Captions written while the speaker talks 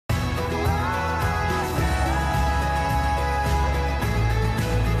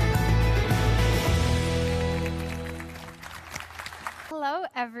Hello,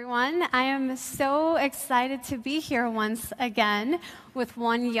 everyone. I am so excited to be here once again with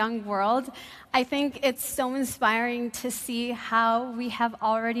One Young World. I think it's so inspiring to see how we have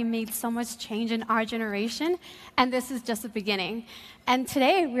already made so much change in our generation, and this is just the beginning. And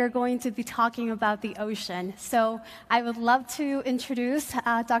today we're going to be talking about the ocean. So I would love to introduce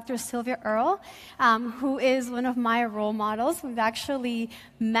Dr. Sylvia Earle, who is one of my role models. We've actually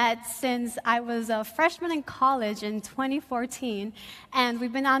met since I was a freshman in college in 2014, and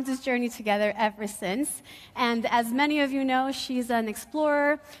we've been on this journey together ever since. And as many of you know, she's an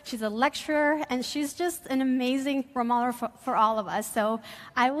explorer, she's a lecturer, and she's just an amazing role model for all of us. So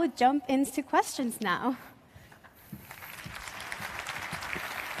I will jump into questions now.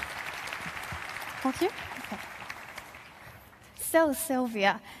 Okay. So,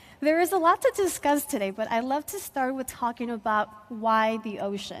 Sylvia, there is a lot to discuss today, but I'd love to start with talking about why the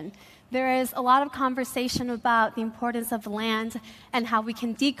ocean. There is a lot of conversation about the importance of land and how we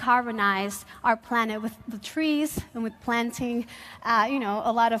can decarbonize our planet with the trees and with planting,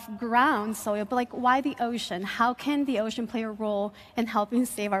 a lot of ground soil. But why the ocean? How can the ocean play a role in helping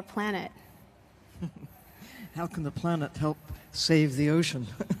save our planet? How can the planet help save the ocean?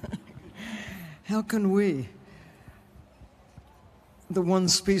 How can we, the one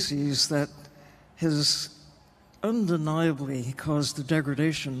species that has undeniably caused the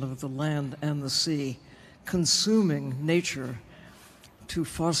degradation of the land and the sea, consuming nature to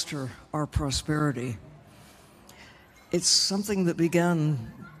foster our prosperity? It's something that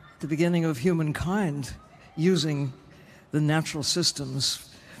began the beginning of humankind, using the natural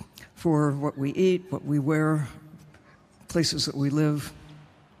systems for what we eat, what we wear, places that we live.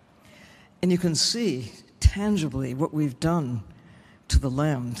 And you can see tangibly what we've done to the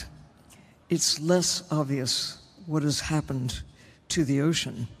land. It's less obvious what has happened to the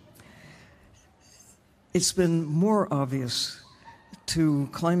ocean. It's been more obvious to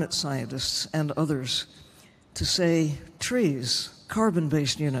climate scientists and others to say trees,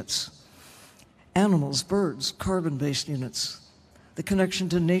 carbon-based units, animals, birds, carbon-based units. The connection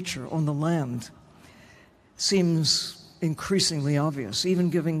to nature on the land seems increasingly obvious.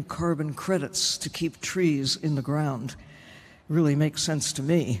 Even giving carbon credits to keep trees in the ground really makes sense to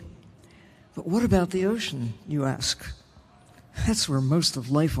me. But what about the ocean, you ask? That's where most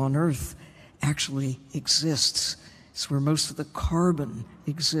of life on Earth actually exists. It's where most of the carbon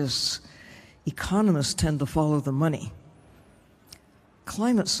exists. Economists tend to follow the money.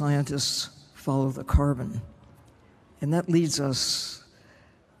 Climate scientists follow the carbon. And that leads us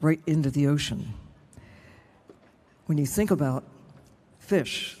right into the ocean. When you think about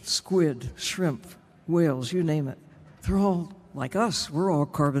fish, squid, shrimp, whales, you name it, they're all like us. We're all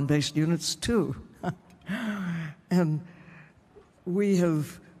carbon-based units too. And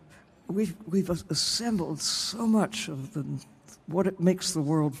we've assembled so much of what it makes the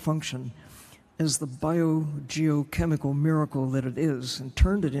world function as the biogeochemical miracle that it is, and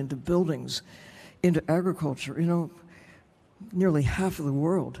turned it into buildings, into agriculture. Nearly half of the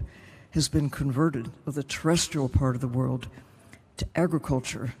world has been converted, of the terrestrial part of the world, to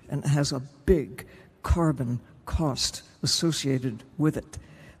agriculture, and has a big carbon cost associated with it.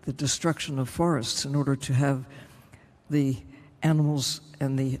 The destruction of forests in order to have the animals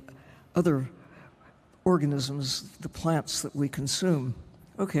and the other organisms, the plants that we consume.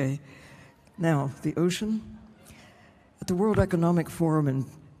 Okay, now the ocean. At the World Economic Forum in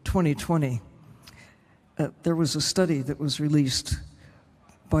 2020, there was a study that was released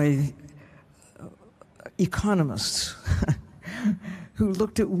by economists who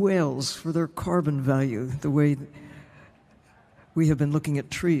looked at whales for their carbon value, the way we have been looking at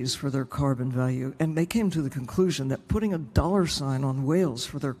trees for their carbon value. And they came to the conclusion that putting a dollar sign on whales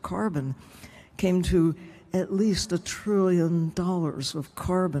for their carbon came to at least $1 trillion of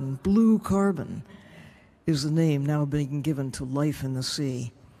carbon. Blue carbon is the name now being given to life in the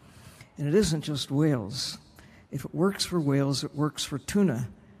sea. And it isn't just whales. If it works for whales, it works for tuna,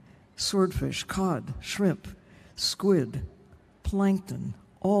 swordfish, cod, shrimp, squid, plankton,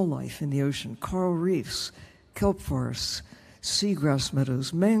 all life in the ocean, coral reefs, kelp forests, seagrass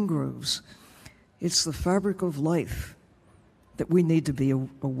meadows, mangroves. It's the fabric of life that we need to be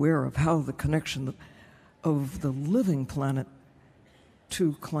aware of, how the connection of the living planet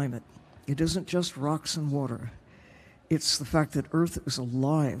to climate. It isn't just rocks and water. It's the fact that Earth is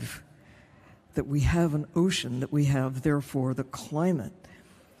alive, that we have an ocean, that we have, therefore, the climate,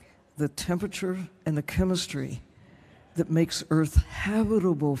 the temperature and the chemistry that makes Earth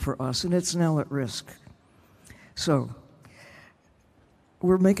habitable for us, and it's now at risk. So,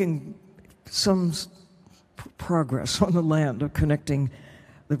 we're making some progress on the land of connecting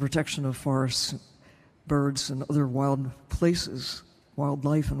the protection of forests, birds, and other wild places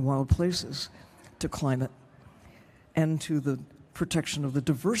wildlife and wild places, to climate, and to the protection of the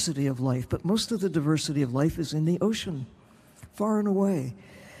diversity of life. But most of the diversity of life is in the ocean, far and away.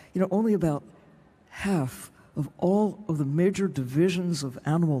 You know, only about half of all of the major divisions of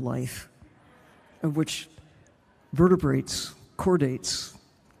animal life, of which vertebrates, chordates,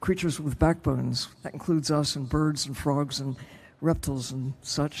 creatures with backbones, that includes us and birds and frogs and reptiles and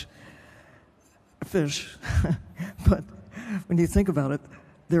such, fish. But when you think about it,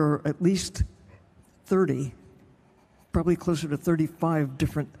 there are at least 30, probably closer to 35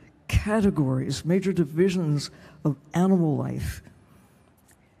 different categories, major divisions of animal life.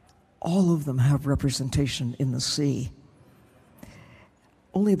 All of them have representation in the sea.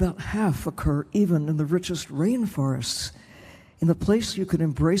 Only about half occur even in the richest rainforests, in the place you could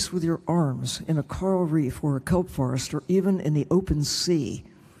embrace with your arms, in a coral reef or a kelp forest, or even in the open sea.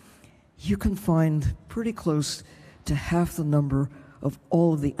 You can find pretty close to half the number of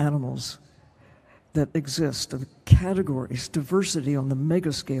all of the animals that exist, of categories, diversity on the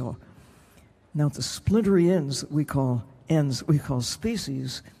mega scale. Now, the splintery ends that we call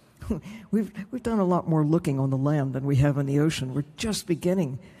species, we've done a lot more looking on the land than we have in the ocean. We're just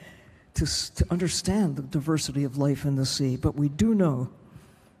beginning to understand the diversity of life in the sea, but we do know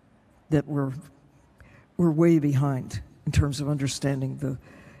that we're way behind in terms of understanding the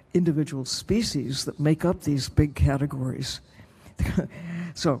individual species that make up these big categories.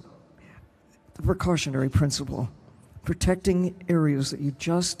 So, the precautionary principle, protecting areas that you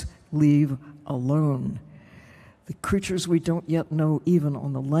just leave alone. The creatures we don't yet know even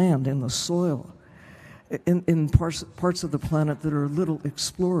on the land, in the soil, in parts of the planet that are little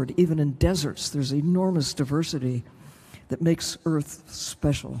explored, even in deserts. There's enormous diversity that makes Earth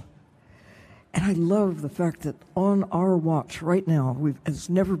special. And I love the fact that on our watch right now, as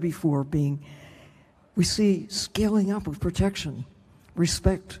never before, we see scaling up of protection,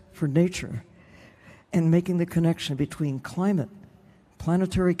 respect for nature, and making the connection between climate,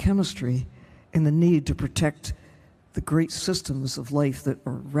 planetary chemistry, and the need to protect the great systems of life that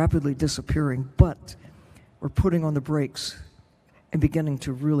are rapidly disappearing, but we're putting on the brakes and beginning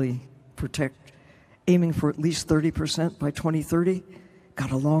to really protect, aiming for at least 30% by 2030.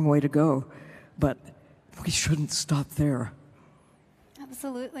 Got a long way to go, but we shouldn't stop there.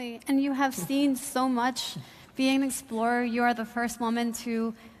 Absolutely. And you have seen so much. Being an explorer, you are the first woman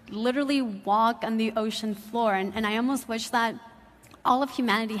to literally walk on the ocean floor. And I almost wish that all of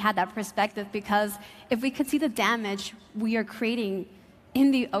humanity had that perspective, because if we could see the damage we are creating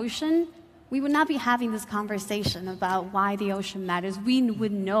in the ocean, we would not be having this conversation about why the ocean matters. We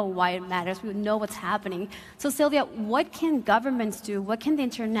would know why it matters. We would know what's happening. So Sylvia, what can governments do? What can the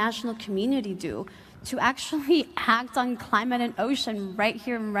international community do to actually act on climate and ocean right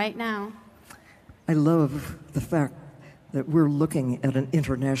here and right now? I love the fact that we're looking at an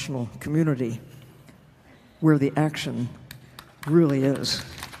international community where the action really is.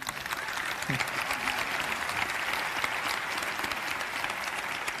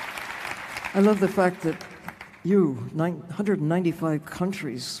 I love the fact that you, 195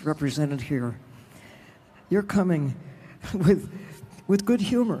 countries represented here, you're coming with good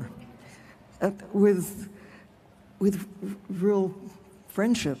humor, with real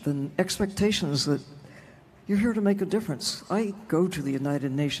friendship and expectations that you're here to make a difference. I go to the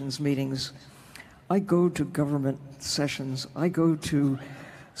United Nations meetings. I go to government sessions. I go to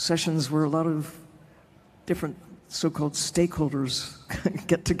sessions where a lot of different so-called stakeholders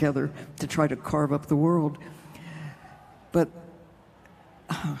get together to try to carve up the world. But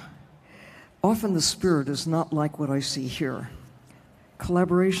often the spirit is not like what I see here.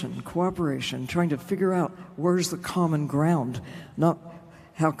 Collaboration, cooperation, trying to figure out where's the common ground, not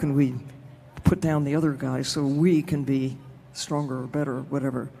how can we put down the other guy so we can be stronger or better or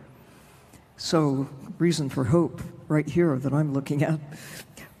whatever. So, reason for hope right here that I'm looking at.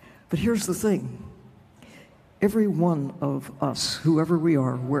 But here's the thing. Every one of us, whoever we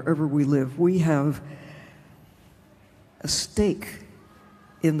are, wherever we live, we have a stake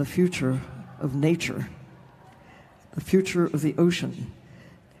in the future of nature, the future of the ocean.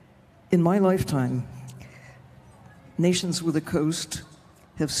 In my lifetime, nations with a coast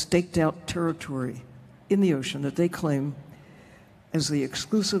have staked out territory in the ocean that they claim as the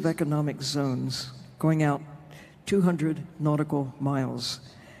exclusive economic zones, going out 200 nautical miles,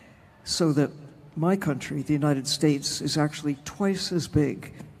 so that my country, the United States, is actually twice as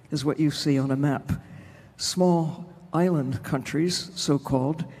big as what you see on a map. Small island countries,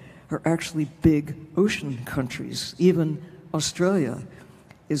 so-called, are actually big ocean countries. Even Australia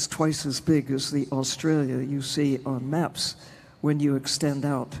is twice as big as the Australia you see on maps when you extend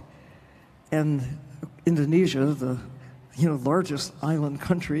out. And Indonesia, the largest island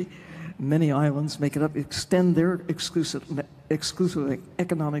country, many islands make it up, extend their exclusive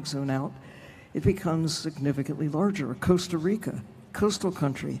economic zone out, it becomes significantly larger. Costa Rica, coastal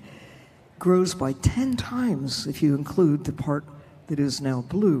country, grows by 10 times if you include the part that is now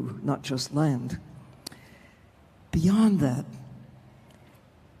blue, not just land. Beyond that,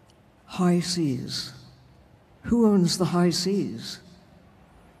 high seas. Who owns the high seas?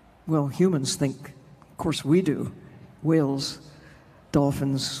 Well, humans think, of course we do, whales,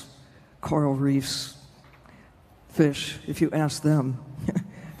 dolphins, coral reefs, fish. If you ask them,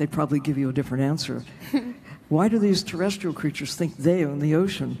 they'd probably give you a different answer. Why do these terrestrial creatures think they own the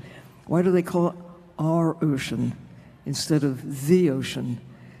ocean? Why do they call it our ocean instead of the ocean?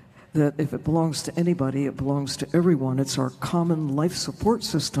 That if it belongs to anybody, it belongs to everyone. It's our common life support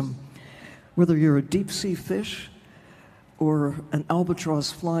system. Whether you're a deep-sea fish or an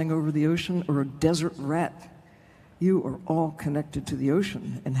albatross flying over the ocean or a desert rat, you are all connected to the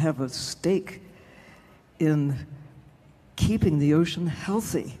ocean and have a stake in keeping the ocean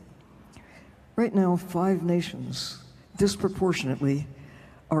healthy. Right now, 5 nations disproportionately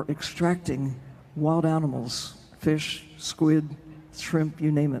are extracting wild animals, fish, squid, shrimp,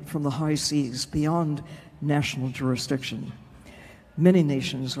 you name it, from the high seas beyond national jurisdiction. Many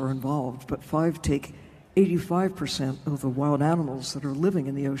nations are involved, but 5 take 85% of the wild animals that are living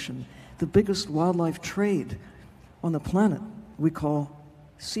in the ocean. The biggest wildlife trade on the planet we call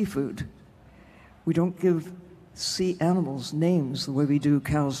seafood. We don't give sea animals names the way we do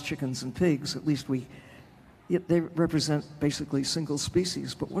cows, chickens, and pigs. At least they represent basically single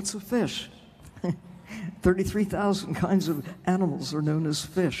species. But what's a fish? 33,000 kinds of animals are known as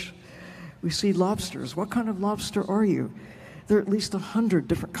fish. We see lobsters. What kind of lobster are you? There are at least 100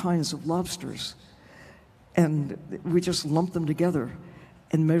 different kinds of lobsters. And we just lump them together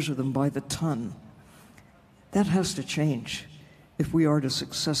and measure them by the ton. That has to change if we are to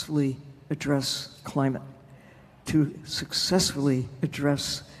successfully address climate, to successfully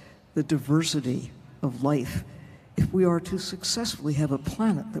address the diversity of life, if we are to successfully have a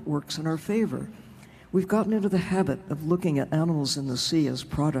planet that works in our favor. We've gotten into the habit of looking at animals in the sea as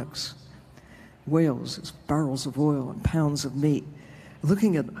products, whales as barrels of oil and pounds of meat,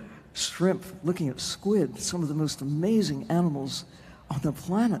 looking at shrimp, looking at squid, some of the most amazing animals on the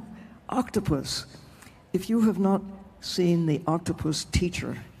planet, octopus. If you have not seen The Octopus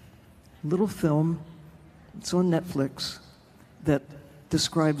Teacher, little film, it's on Netflix, that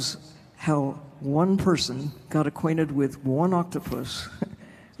describes how one person got acquainted with one octopus, a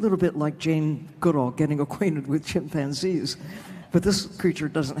little bit like Jane Goodall getting acquainted with chimpanzees. But this creature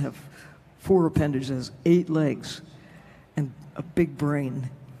doesn't have 4 appendages, 8 legs, and a big brain.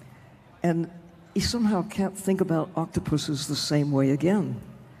 And you somehow can't think about octopuses the same way again,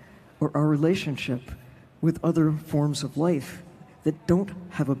 or our relationship with other forms of life that don't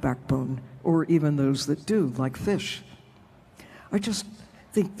have a backbone, or even those that do, like fish. I just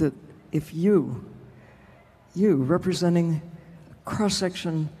think that if you representing a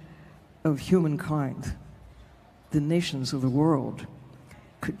cross-section of humankind, the nations of the world,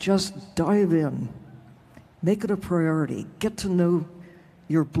 could just dive in, make it a priority, get to know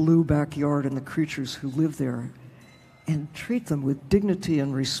your blue backyard and the creatures who live there, and treat them with dignity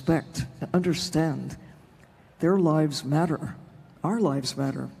and respect, and understand their lives matter, our lives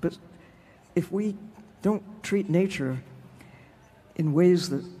matter. But if we don't treat nature in ways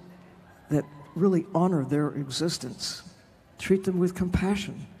that really honor their existence, treat them with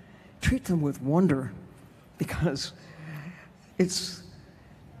compassion, treat them with wonder, because it's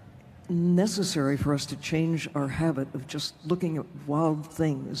necessary for us to change our habit of just looking at wild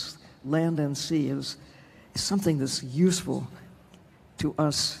things, land and sea, as something that's useful to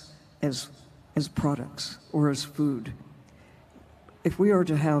us as products or as food. If we are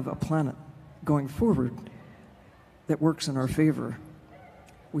to have a planet going forward that works in our favor,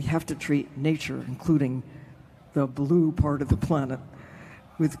 we have to treat nature, including the blue part of the planet,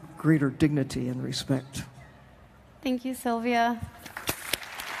 with greater dignity and respect. Thank you, Sylvia.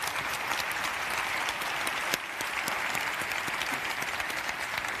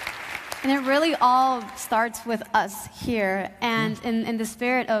 And it really all starts with us here. And in the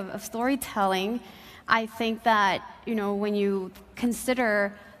spirit of storytelling, I think that, when you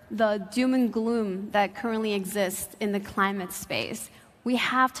consider the doom and gloom that currently exists in the climate space, we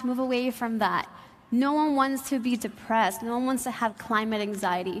have to move away from that. No one wants to be depressed. No one wants to have climate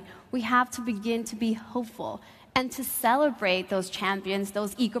anxiety. We have to begin to be hopeful and to celebrate those champions,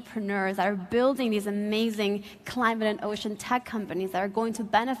 those ecopreneurs that are building these amazing climate and ocean tech companies that are going to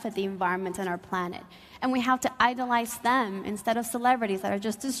benefit the environment and our planet. And we have to idolize them instead of celebrities that are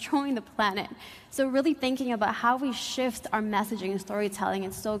just destroying the planet. So really thinking about how we shift our messaging and storytelling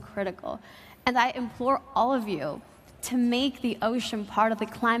is so critical. And I implore all of you to make the ocean part of the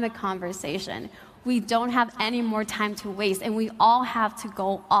climate conversation. We don't have any more time to waste, and we all have to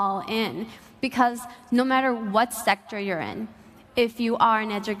go all in. Because no matter what sector you're in, if you are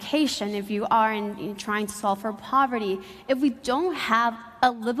in education, if you are in trying to solve for poverty, if we don't have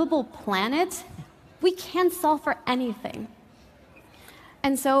a livable planet, we can't solve for anything.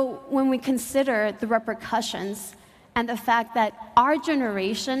 And so when we consider the repercussions and the fact that our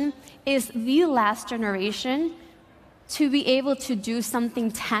generation is the last generation to be able to do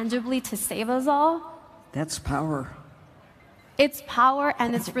something tangibly to save us all, that's power. It's power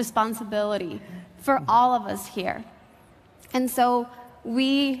and it's responsibility for all of us here. And so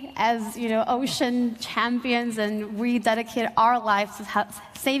we, as ocean champions, and we dedicate our lives to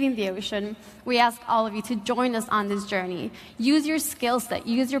saving the ocean, we ask all of you to join us on this journey. Use your skill set,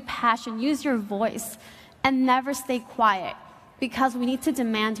 use your passion, use your voice, and never stay quiet, because we need to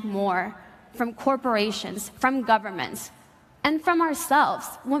demand more from corporations, from governments, and from ourselves.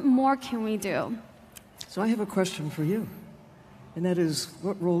 What more can we do? So I have a question for you. And that is,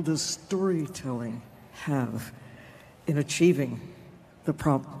 what role does storytelling have in achieving the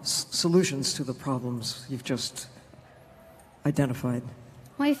solutions to the problems you've just identified?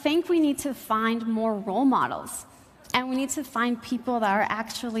 Well, I think we need to find more role models. And we need to find people that are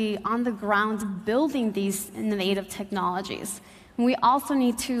actually on the ground building these innovative technologies. We also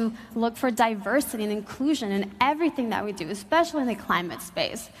need to look for diversity and inclusion in everything that we do, especially in the climate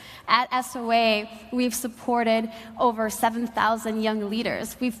space. At SOA, we've supported over 7,000 young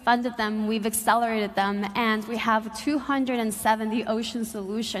leaders. We've funded them, we've accelerated them, and we have 270 ocean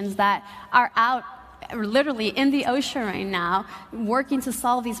solutions that are out literally in the ocean right now, working to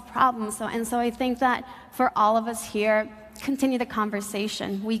solve these problems. So I think that for all of us here, continue the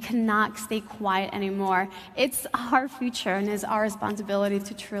conversation. We cannot stay quiet anymore. It's our future, and it's our responsibility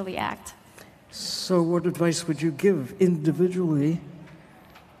to truly act. So what advice would you give individually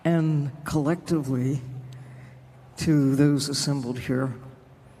and collectively to those assembled here?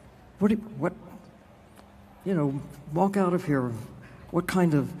 Walk out of here. What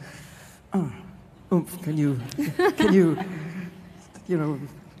kind of oomph can you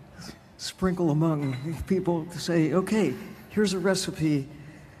sprinkle among people to say, okay, here's a recipe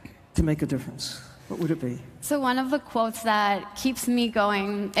to make a difference? What would it be? So one of the quotes that keeps me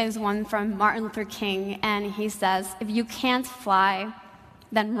going is one from Martin Luther King, and he says, if you can't fly,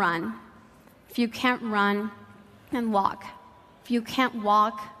 then run. If you can't run, then walk. If you can't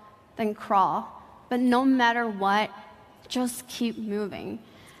walk, then crawl. But no matter what, just keep moving.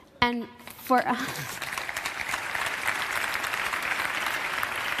 And for us,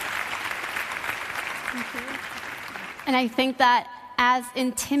 and I think that as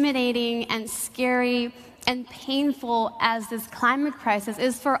intimidating and scary and painful as this climate crisis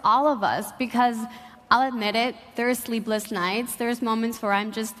is for all of us, because I'll admit it, there are sleepless nights, there's moments where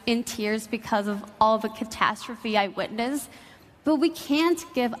I'm just in tears because of all the catastrophe I witnessed, but we can't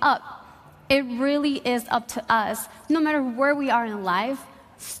give up. It really is up to us. No matter where we are in life,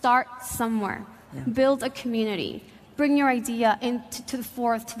 start somewhere. Yeah. Build a community. Bring your idea to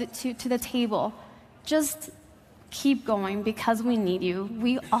the table. Just keep going, because we need you.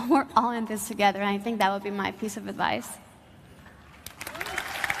 We're all in this together, and I think that would be my piece of advice.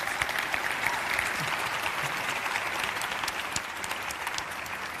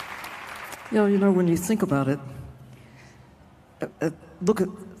 When you think about it, look at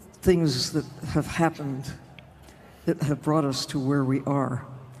things that have happened that have brought us to where we are,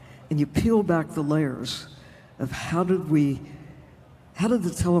 and you peel back the layers of how did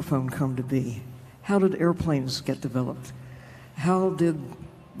the telephone come to be? How did airplanes get developed? How did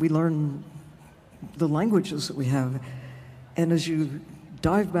we learn the languages that we have? And as you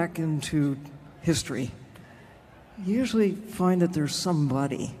dive back into history, you usually find that there's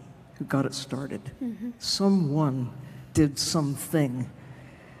somebody who got it started. Mm-hmm. Someone did something,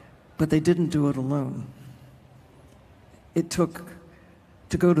 but they didn't do it alone. It took,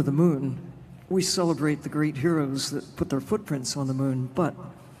 to go to the moon, we celebrate the great heroes that put their footprints on the moon, but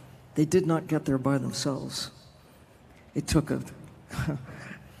they did not get there by themselves. It took an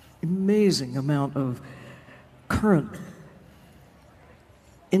amazing amount of current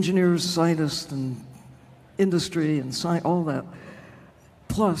engineers, scientists, and industry, and science, all that,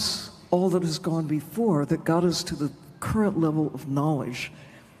 plus all that has gone before that got us to the current level of knowledge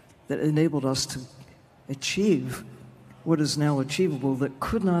that enabled us to achieve what is now achievable that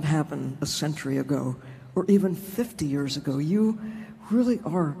could not happen a century ago or even 50 years ago. You really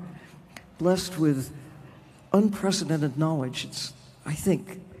are blessed with unprecedented knowledge. It's, I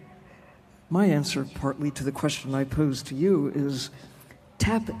think, my answer partly to the question I posed to you is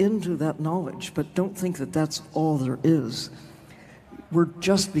tap into that knowledge, but don't think that that's all there is. We're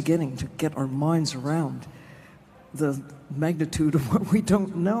just beginning to get our minds around the magnitude of what we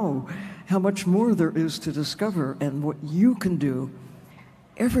don't know, how much more there is to discover, and what you can do,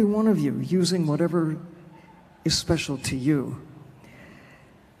 every one of you, using whatever is special to you.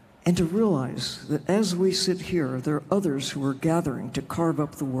 And to realize that as we sit here, there are others who are gathering to carve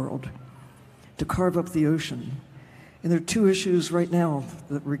up the world, to carve up the ocean. And there are two issues right now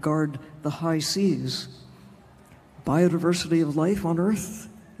that regard the high seas. Biodiversity of life on Earth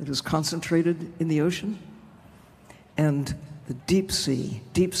that is concentrated in the ocean, and the deep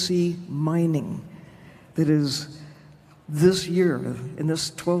sea mining that is this year, in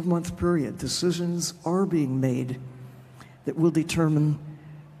this 12-month period, decisions are being made that will determine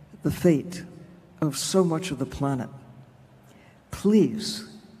the fate of so much of the planet. Please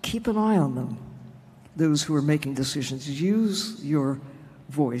keep an eye on them, those who are making decisions. Use your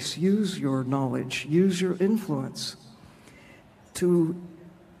voice, use your knowledge, use your influence to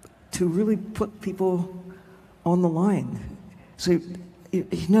really put people on the line. So you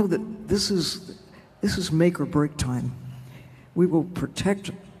know that this is make or break time. We will protect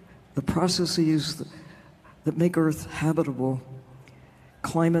the processes that make Earth habitable.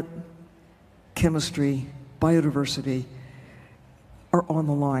 Climate, chemistry, biodiversity are on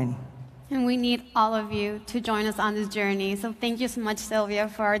the line. And we need all of you to join us on this journey. So thank you so much, Sylvia,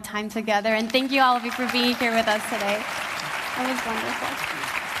 for our time together. And thank you all of you for being here with us today. That was wonderful.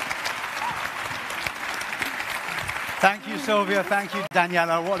 Thank you, Sylvia. Thank you,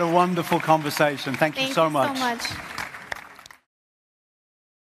 Daniela. What a wonderful conversation. Thank you so much. Thank you so much.